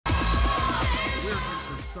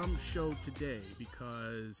some show today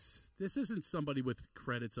because this isn't somebody with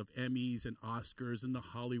credits of Emmys and Oscars and the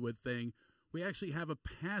Hollywood thing. We actually have a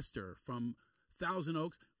pastor from Thousand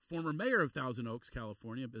Oaks, former mayor of Thousand Oaks,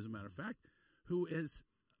 California, as a matter of fact, who is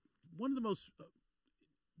one of the most...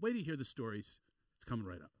 wait to hear the stories. It's coming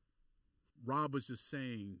right up. Rob was just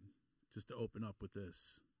saying, just to open up with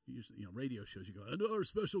this, usually, radio shows, you go, another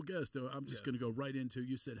special guest. I'm just going to go right into,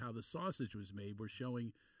 you said how the sausage was made. We're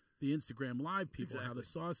showing the Instagram Live people how the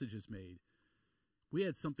sausage is made. We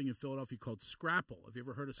had something in Philadelphia called Scrapple. Have you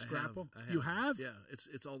ever heard of Scrapple? I have. You have? Yeah,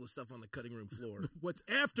 it's all the stuff on the cutting room floor. What's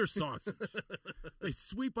after sausage? They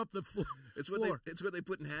sweep up the floor. It's what they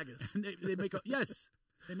put in haggis. And they make a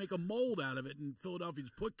they make a mold out of it in Philadelphia.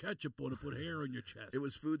 Just put ketchup on it, put hair on your chest. It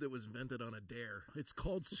was food that was invented on a dare. It's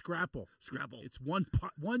called Scrapple. Scrapple. It's one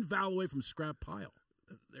vowel away from scrap pile.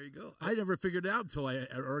 There you go. I never figured it out until I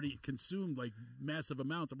already consumed like massive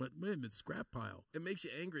amounts. I went, man, it's scrap pile. It makes you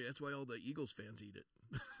angry. That's why all the Eagles fans eat it.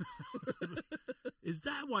 Is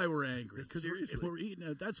that why we're angry? Because Seriously. we're eating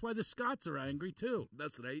it. That's why the Scots are angry too.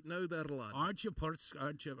 That's right. Know that a lot. Aren't you? I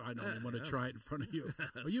don't even want to try it in front of you.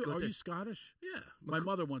 Are you Scottish? Yeah. My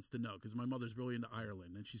mother wants to know because my mother's really into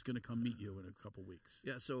Ireland and she's going to come meet you in a couple weeks.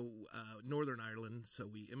 Yeah. So Northern Ireland. So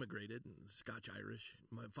we immigrated, Scotch Irish.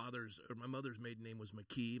 My mother's maiden name was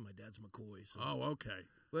McKee. My dad's McCoy. So oh, okay.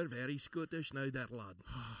 We're very Scottish now, that lad.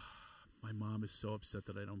 My mom is so upset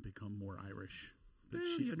that I don't become more Irish. But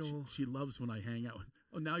well, she loves when I hang out with...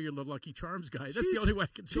 Oh, now you're the Lucky Charms guy. That's the only way I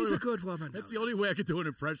can do it. She's a good woman. That's the only way I can do an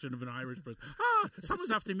impression of an Irish person.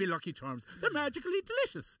 Someone's after me Lucky Charms. They're magically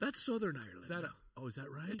delicious. That's Southern Ireland. Oh, is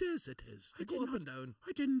that right? It is. They go up and down.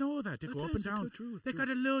 I didn't know that. They go up and down. They got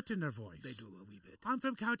a lilt in their voice. They do a wee bit. I'm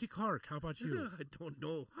from County Cork. How about you? I don't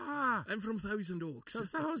know. I'm from Thousand Oaks.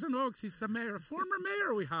 Thousand Oaks. He's the mayor. Former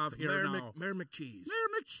mayor we have here now. Mayor McCheese. Mayor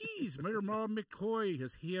McCheese. Mayor Rob McCoy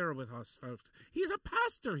is here with us, folks. He's a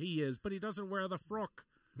pastor, he is, but he doesn't wear the frock.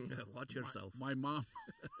 Watch yourself. My mom.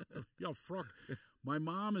 Frock. My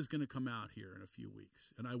mom is going to come out here in a few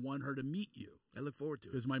weeks, and I want her to meet you. I look forward to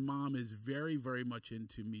it. Because my mom is very, very much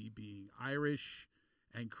into me being Irish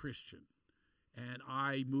and Christian. And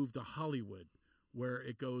I moved to Hollywood, where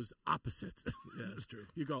it goes opposite. Yeah, that's true.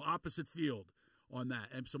 You go opposite field on that.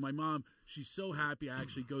 And so my mom, she's so happy I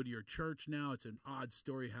actually go to your church now. It's an odd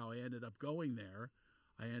story how I ended up going there.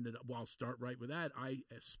 I'll start right with that. I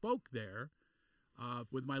spoke there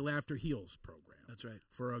with my Laughter Heals program. That's right.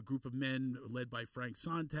 For a group of men led by Frank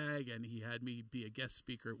Sontag, and he had me be a guest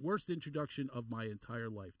speaker. Worst introduction of my entire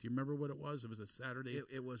life. Do you remember what it was? It was a Saturday.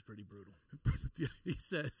 It was pretty brutal. He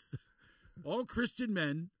says, all Christian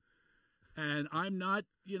men, and I'm not,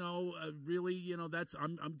 really, that's,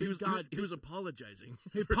 I'm big God. He was apologizing.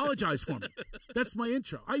 He apologized for me. That's my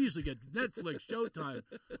intro. I usually get Netflix, Showtime.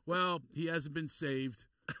 Well, he hasn't been saved.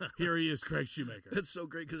 Here he is, Craig Shoemaker. That's so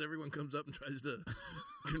great because everyone comes up and tries to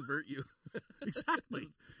convert you. Exactly.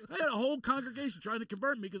 I had a whole congregation trying to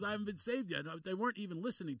convert me because I haven't been saved yet. They weren't even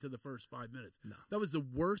listening to the first 5 minutes. No. That was the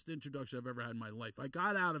worst introduction I've ever had in my life. I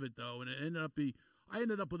got out of it, though, and I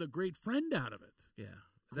ended up with a great friend out of it. Yeah.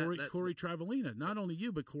 Corey Travelina. Not only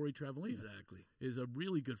you, but Corey Travelina. Exactly. Is a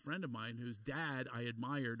really good friend of mine whose dad I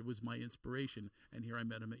admired, was my inspiration, and here I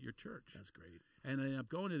met him at your church. That's great. And I ended up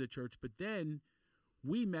going to the church, but then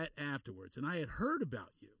we met afterwards, and I had heard about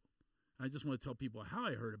you. I just want to tell people how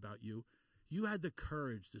I heard about you. You had the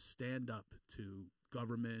courage to stand up to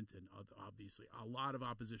government and obviously a lot of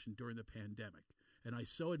opposition during the pandemic. And I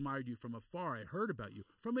so admired you from afar. I heard about you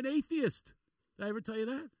from an atheist. Did I ever tell you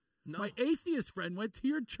that? No. My atheist friend went to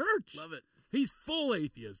your church. Love it. He's full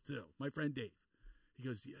atheist, too. My friend Dave. He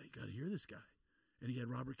goes, yeah, you got to hear this guy. And he had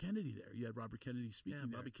Robert Kennedy there. You had Robert Kennedy speaking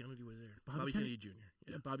there. Bobby Kennedy was there. Bobby Kennedy Jr.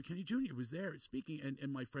 Yeah, Bobby Kennedy Jr. was there speaking.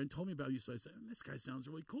 And my friend told me about you, so I said, this guy sounds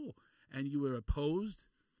really cool. And you were opposed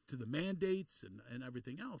to the mandates and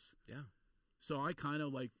everything else. Yeah. So I kind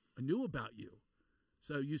of knew about you.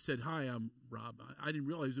 So you said, hi, I'm Rob. I didn't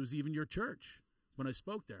realize it was even your church when I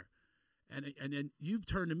spoke there. And then you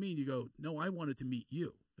turned to me and you go, no, I wanted to meet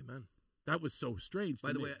you. Amen. That was so strange.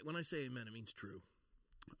 By the way, when I say amen, it means true.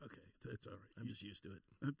 Okay, that's all right. I'm just used to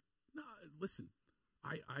it. No, listen,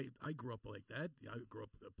 I grew up like that. I grew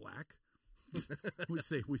up black.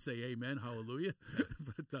 we say amen, hallelujah.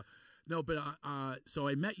 So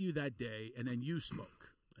I met you that day, and then you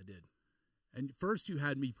spoke. I did. And first you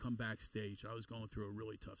had me come backstage. I was going through a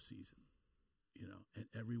really tough season, and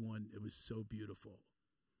everyone, it was so beautiful.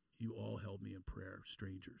 You all held me in prayer,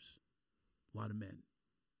 strangers, a lot of men.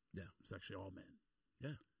 Yeah. It's actually all men.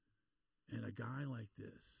 Yeah. And a guy like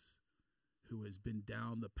this who has been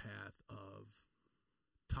down the path of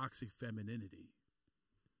toxic femininity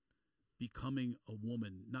becoming a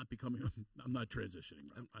woman, not becoming. I'm not transitioning.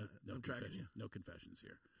 I'm tracking you. No confessions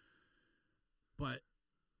here. But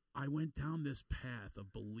I went down this path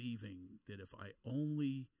of believing that if I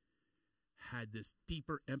only had this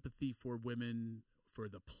deeper empathy for women, for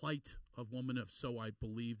the plight of women, if so I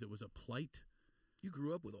believed it was a plight. You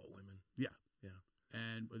grew up with all women. Yeah. Yeah.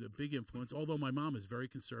 And with a big influence, although my mom is very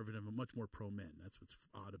conservative and much more pro-men. That's what's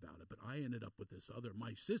odd about it. But I ended up with this other.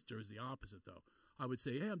 My sister is the opposite, though. I would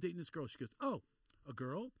say, hey, I'm dating this girl. She goes, oh, a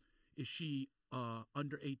girl? Is she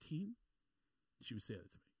under 18? She would say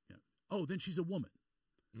that to me. Yeah. Oh, then she's a woman.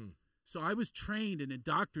 Mm. So I was trained and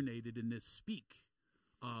indoctrinated in this speak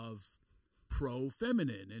of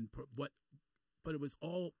pro-feminine and but it was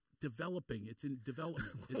all developing. It's in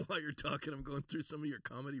development. While you're talking, I'm going through some of your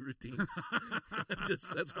comedy routines.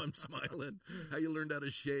 That's why I'm smiling. How you learned how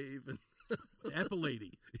to shave and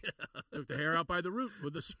epilating. Yeah. Took the hair out by the root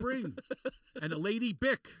with a spring and a lady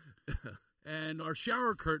Bic. And our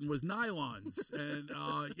shower curtain was nylons. And,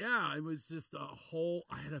 it was just a whole...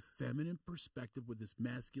 I had a feminine perspective with this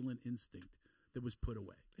masculine instinct that was put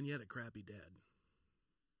away. And you had a crappy dad.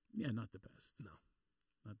 Yeah, not the best. No.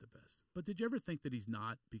 Not the best. But did you ever think that he's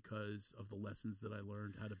not because of the lessons that I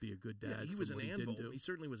learned how to be a good dad? Yeah, he was an anvil. He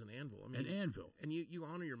certainly was an anvil. I mean, an anvil. And you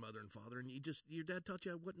honor your mother and father, and your dad taught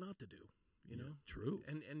you what not to do. You know, true.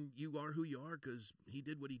 And you are who you are because he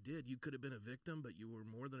did what he did. You could have been a victim, but you were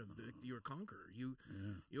more than a victim. You were a conqueror. You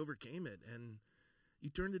overcame it, and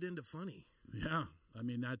you turned it into funny. Yeah, I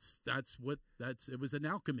mean it was an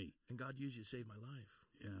alchemy. And God used you to save my life.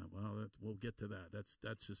 Yeah, well, we'll get to that.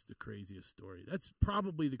 That's just the craziest story. That's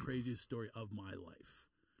probably the craziest story of my life.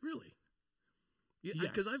 Really? Yeah,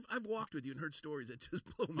 yes. Because I've walked with you and heard stories that just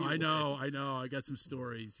blow me away. I know. I got some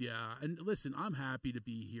stories, yeah. And listen, I'm happy to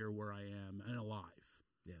be here where I am and alive.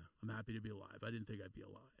 Yeah. I'm happy to be alive. I didn't think I'd be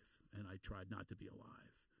alive, and I tried not to be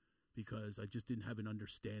alive because I just didn't have an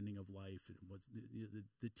understanding of life. And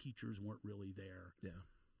the teachers weren't really there. Yeah.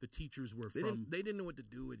 The teachers were They didn't know what to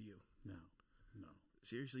do with you. No.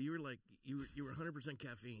 Seriously, you were like you were 100%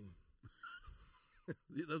 caffeine.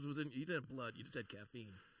 You didn't have blood. You just had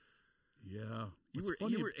caffeine. Yeah, you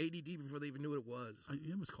were ADD before they even knew what it was.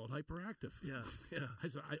 It was called hyperactive. Yeah.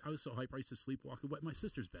 I was so hyper. I used to sleepwalk and wet my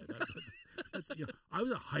sister's bed. I was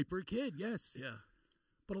a hyper kid. Yes. Yeah.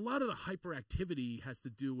 But a lot of the hyperactivity has to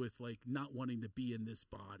do with like not wanting to be in this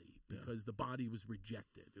body because the body was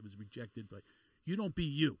rejected. It was rejected. Like you don't be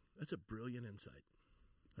you. That's a brilliant insight.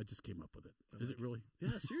 I just came up with it. Is it really?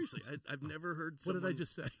 Yeah, seriously. I've never heard someone... What did I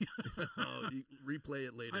just say? You replay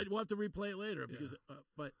it later. We'll have to replay it later because,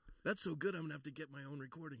 but that's so good. I'm gonna have to get my own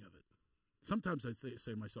recording of it. Sometimes I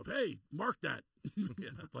say to myself, "Hey, mark that."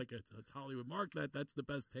 Like it's Hollywood. Mark that. That's the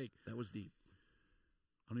best take. That was deep.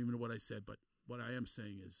 I don't even know what I said, but what I am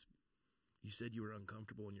saying is, you said you were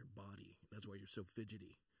uncomfortable in your body. That's why you're so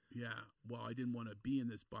fidgety. Yeah, well, I didn't want to be in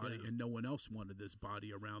this body, and no one else wanted this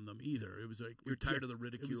body around them either. It was like you're tired of the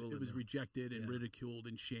ridicule. It was rejected and ridiculed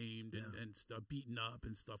and shamed and stuff, beaten up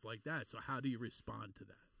and stuff like that. So how do you respond to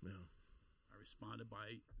that? Yeah. I responded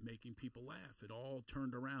by making people laugh. It all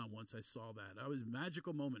turned around once I saw that. It was a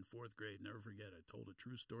magical moment, 4th grade. Never forget. I told a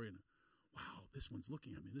true story, and wow, this one's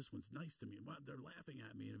looking at me. This one's nice to me. Wow, they're laughing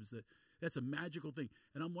at me. And that's a magical thing.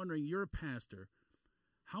 And I'm wondering, you're a pastor.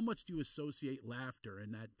 How much do you associate laughter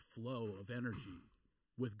and that flow of energy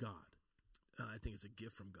with God? I think it's a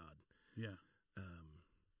gift from God. Yeah.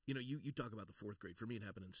 You talk about the 4th grade. For me, it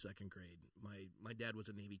happened in 2nd grade. My dad was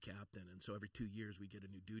a Navy captain, and so every 2 years we get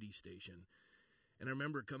a new duty station. And I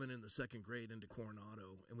remember coming in the 2nd grade into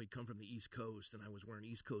Coronado, and we'd come from the East Coast, and I was wearing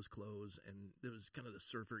East Coast clothes, and there was kind of the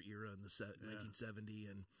surfer era in the 1970,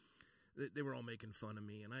 and they were all making fun of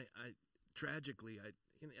me. And I tragically,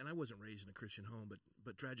 and I wasn't raised in a Christian home,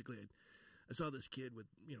 but tragically, I saw this kid with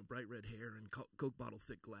bright red hair and Coke bottle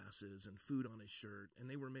thick glasses and food on his shirt, and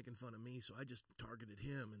they were making fun of me. So I just targeted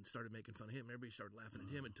him and started making fun of him. Everybody started laughing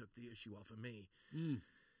at him and took the issue off of me.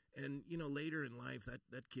 And later in life,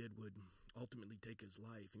 that kid would ultimately take his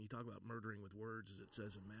life. And you talk about murdering with words, as it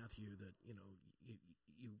says in Matthew, that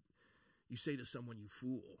you say to someone, "You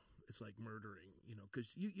fool." It's like murdering,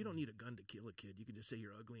 because you don't need a gun to kill a kid. You can just say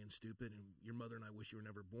you're ugly and stupid, and your mother and I wish you were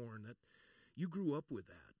never born. That you grew up with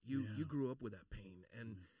that. You grew up with that pain,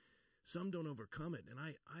 and some don't overcome it. And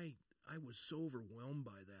I was so overwhelmed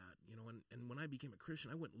by that, And when I became a Christian,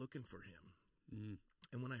 I went looking for him.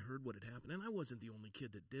 And when I heard what had happened, and I wasn't the only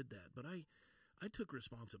kid that did that, but I took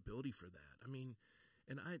responsibility for that. I mean,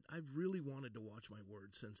 and I've really wanted to watch my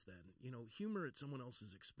words since then. Humor at someone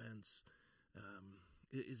else's expense.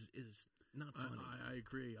 Is not funny. I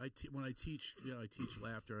agree. When I teach, I teach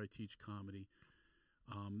laughter. I teach comedy.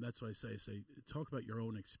 That's why I say, talk about your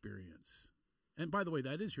own experience. And by the way,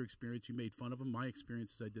 that is your experience. You made fun of them. My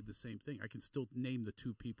experience is I did the same thing. I can still name the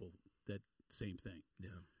two people that same thing. Yeah.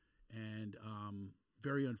 And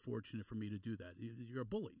very unfortunate for me to do that. You're a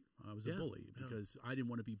bully. I was a bully because I didn't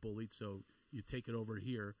want to be bullied. So you take it over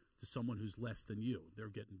here to someone who's less than you. They're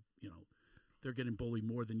getting bullied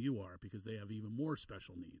more than you are because they have even more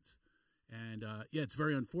special needs. And it's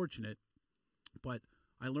very unfortunate. But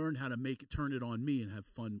I learned how to turn it on me and have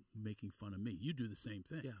fun making fun of me. You do the same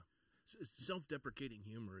thing. Yeah. Self-deprecating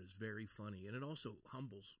humor is very funny, and it also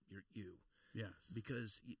humbles you. Yes.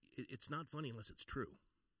 Because it's not funny unless it's true.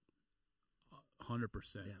 100%.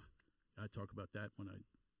 Yeah. I talk about that when I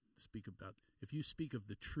speak about, if you speak of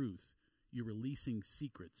the truth, you're releasing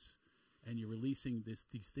secrets, and you're releasing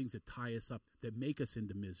these things that tie us up, that make us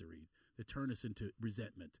into misery, that turn us into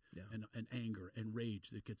resentment and anger and rage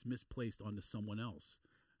that gets misplaced onto someone else,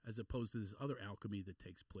 as opposed to this other alchemy that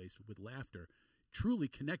takes place with laughter. Truly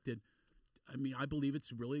connected. I mean, I believe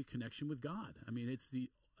it's really a connection with God. I mean,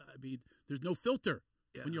 there's no filter.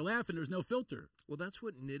 Yeah. When you're laughing, there's no filter. Well, that's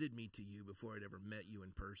what knitted me to you before I'd ever met you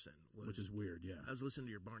in person. Which is weird, yeah. I was listening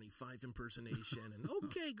to your Barney Fife impersonation, and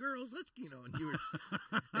okay, girls, let's, and you were,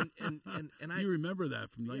 and I. You remember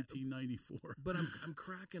that from 1994. But I'm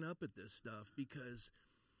cracking up at this stuff because,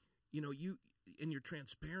 you in your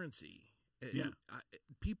transparency,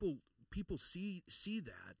 people see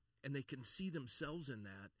that, and they can see themselves in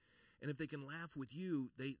that, and if they can laugh with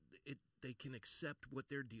you, they can accept what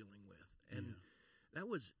they're dealing with, and. Yeah. That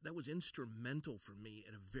was instrumental for me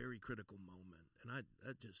at a very critical moment, and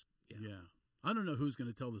I don't know who's going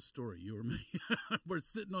to tell the story, you or me. We're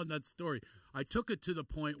sitting on that story. I took it to the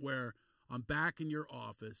point where I'm back in your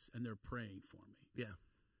office, and they're praying for me. Yeah,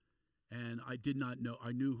 and I did not know.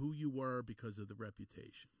 I knew who you were because of the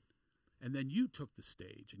reputation, and then you took the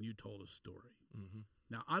stage and you told a story. Mm-hmm.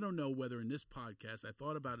 Now I don't know whether in this podcast I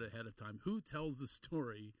thought about it ahead of time. Who tells the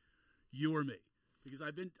story, you or me? Because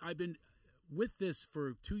I've been with this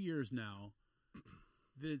for 2 years now.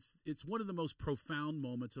 It's one of the most profound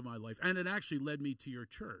moments of my life, and it actually led me to your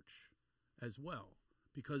church as well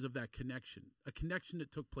because of that connection, a connection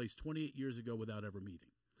that took place 28 years ago without ever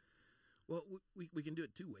meeting. Well, we can do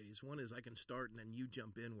it two ways. One is I can start, and then you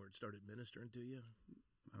jump in where it started ministering to you.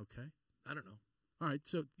 Okay. I don't know. All right.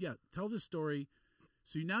 So tell the story.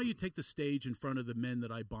 So now you take the stage in front of the men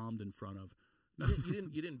that I bombed in front of. You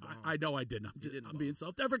didn't bomb. I know I didn't. I'm being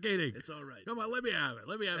self-deprecating. It's all right. Come on, let me have it.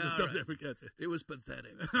 Let me have the self-deprecation. It was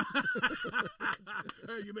pathetic.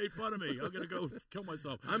 Hey, you made fun of me. I'm going to go kill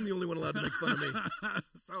myself. I'm the only one allowed to make fun of me.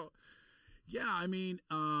 So, I mean,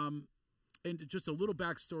 and just a little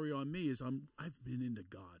backstory on me is I've been into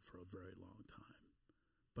God for a very long time,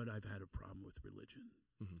 but I've had a problem with religion.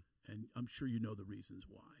 Mm-hmm. And I'm sure you know the reasons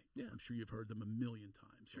why. Yeah. I'm sure you've heard them a million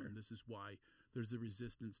times. Sure. And this is why there's the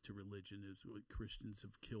resistance to religion, is what Christians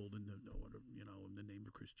have killed in the name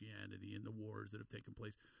of Christianity, and the wars that have taken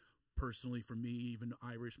place. Personally, for me, even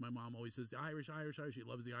Irish, my mom always says, the Irish. She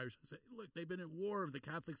loves the Irish. I say, look, they've been at war of the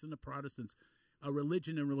Catholics and the Protestants. A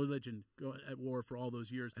religion and religion go at war for all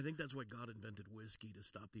those years. I think that's why God invented whiskey, to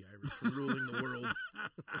stop the Irish from ruling the world.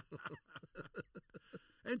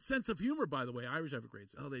 And sense of humor, by the way. Irish have a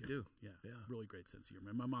great sense of humor. They do. Yeah, really great sense of humor.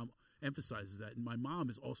 And my mom emphasizes that. And my mom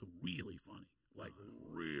is also really funny,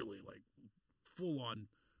 really full on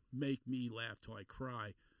make me laugh till I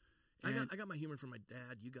cry. And I got my humor from my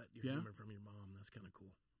dad. You got your humor from your mom. That's kind of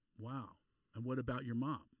cool. Wow. And what about your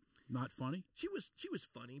mom? Not funny? She was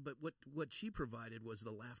funny, but what she provided was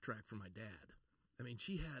the laugh track for my dad. I mean,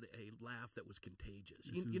 she had a laugh that was contagious.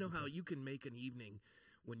 You know how you can make an evening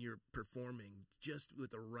when you're performing just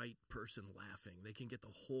with the right person laughing. They can get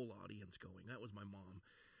the whole audience going. That was my mom.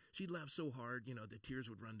 She'd laugh so hard, the tears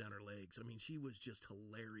would run down her legs. I mean, she was just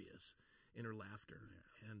hilarious in her laughter.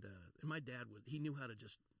 Yeah. And my dad he knew how to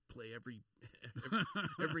just play every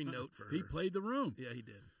note for her. He played the room. Yeah, he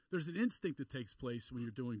did. There's an instinct that takes place when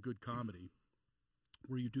you're doing good comedy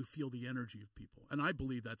where you do feel the energy of people. And I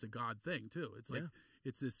believe that's a God thing, too. It's like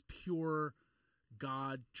it's this pure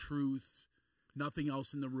God truth, nothing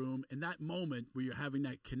else in the room. And that moment where you're having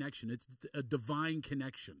that connection, it's a divine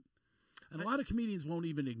connection. And a lot of comedians won't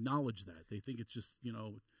even acknowledge that. They think it's just,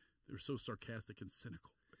 they're so sarcastic and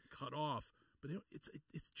cynical, cut off. But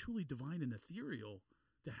it's truly divine and ethereal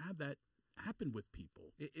to have that happen with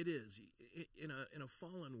people. It is. In a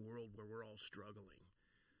fallen world where we're all struggling,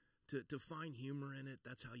 to find humor in it,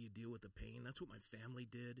 that's how you deal with the pain. That's what my family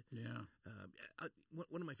did. Yeah.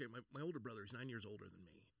 One of my favorite, my older brother is 9 years older than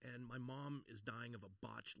me, and my mom is dying of a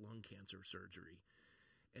botched lung cancer surgery.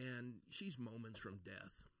 And she's moments from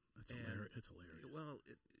death. That's hilarious. It's hilarious. Well,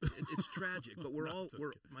 it's tragic, but we're No, all just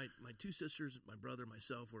we're kidding. my two sisters, my brother,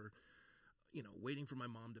 myself. Were waiting for my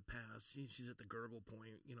mom to pass. She's at the gurgle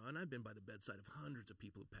point, and I've been by the bedside of hundreds of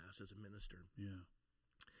people who pass as a minister. Yeah.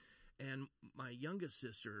 And my youngest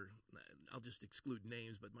sister, I'll just exclude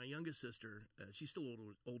names, but my youngest sister, she's still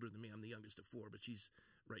older than me. I'm the youngest of four, but she's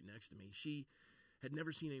right next to me. She had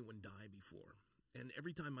never seen anyone die before. And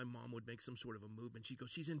every time my mom would make some sort of a movement, she'd go,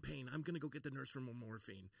 she's in pain. I'm going to go get the nurse for more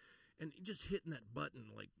morphine. And just hitting that button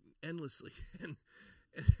like endlessly. And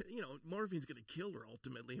morphine's going to kill her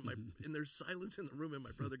ultimately. And there's silence in the room, and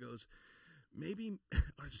my brother goes, maybe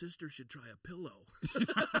our sister should try a pillow.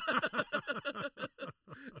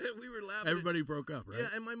 And we were laughing. Everybody broke up, right? Yeah,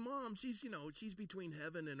 and my mom, she's between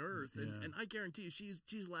heaven and earth, and I guarantee you,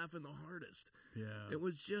 she's laughing the hardest. Yeah. It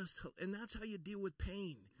was just, and that's how you deal with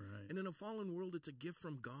pain. Right. And in a fallen world, it's a gift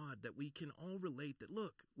from God that we can all relate. That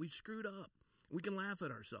look, we've screwed up. We can laugh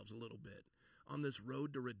at ourselves a little bit on this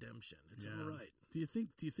road to redemption. It's all right. Do you think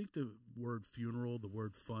the word funeral, the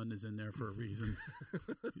word fun, is in there for a reason?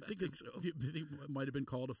 I think so. You think it might have been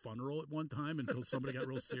called a funeral at one time until somebody got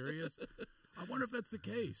real serious? I wonder if that's the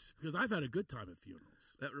case, because I've had a good time at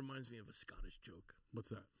funerals. That reminds me of a Scottish joke. What's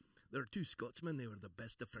that? There are two Scotsmen. They were the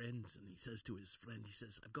best of friends, and he says to his friend, he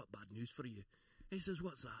says, I've got bad news for you. He says,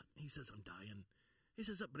 what's that? He says, I'm dying. He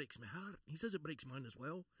says, that breaks my heart. He says, it breaks mine as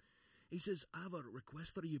well. He says, I have a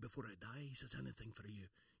request for you before I die. He says, anything for you.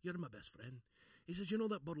 You're my best friend. He says, you know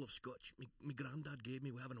that bottle of scotch my granddad gave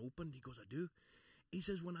me we haven't opened? He goes, I do. He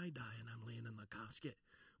says, when I die and I'm laying in the casket,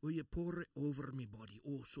 will you pour it over me body,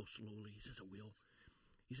 oh, so slowly? He says, I will.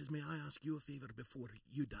 He says, may I ask you a favour before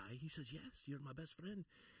you die? He says, yes, you're my best friend.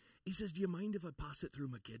 He says, do you mind if I pass it through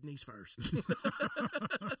my kidneys first?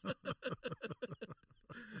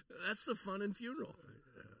 That's the fun in funeral.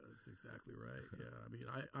 That's exactly right. Yeah, I mean,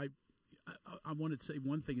 I want to say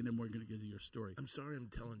one thing, and then we're going to get to your story. I'm sorry I'm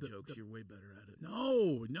telling jokes. You're way better at it.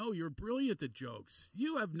 No, you're brilliant at jokes.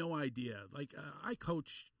 You have no idea. Like I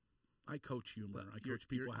coach humor. Well, I coach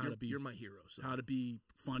people how to be. You're my hero. So. How to be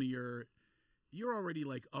funnier. You're already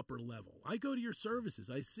like upper level. I go to your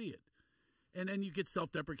services. I see it, and then you get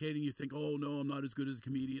self-deprecating. You think, oh no, I'm not as good as a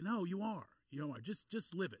comedian. No, you are. You are.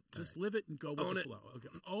 Just live it. Just live it and go with the flow. Okay.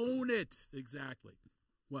 Own it. Exactly.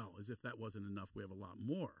 Well, as if that wasn't enough, we have a lot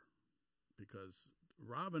more. Because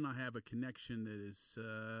Rob and I have a connection that is,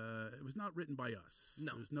 it was not written by us.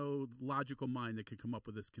 No. There's no logical mind that could come up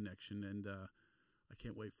with this connection, and I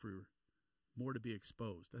can't wait for more to be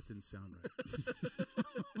exposed. That didn't sound right.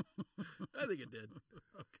 I think it did.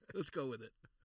 Okay. Let's go with it.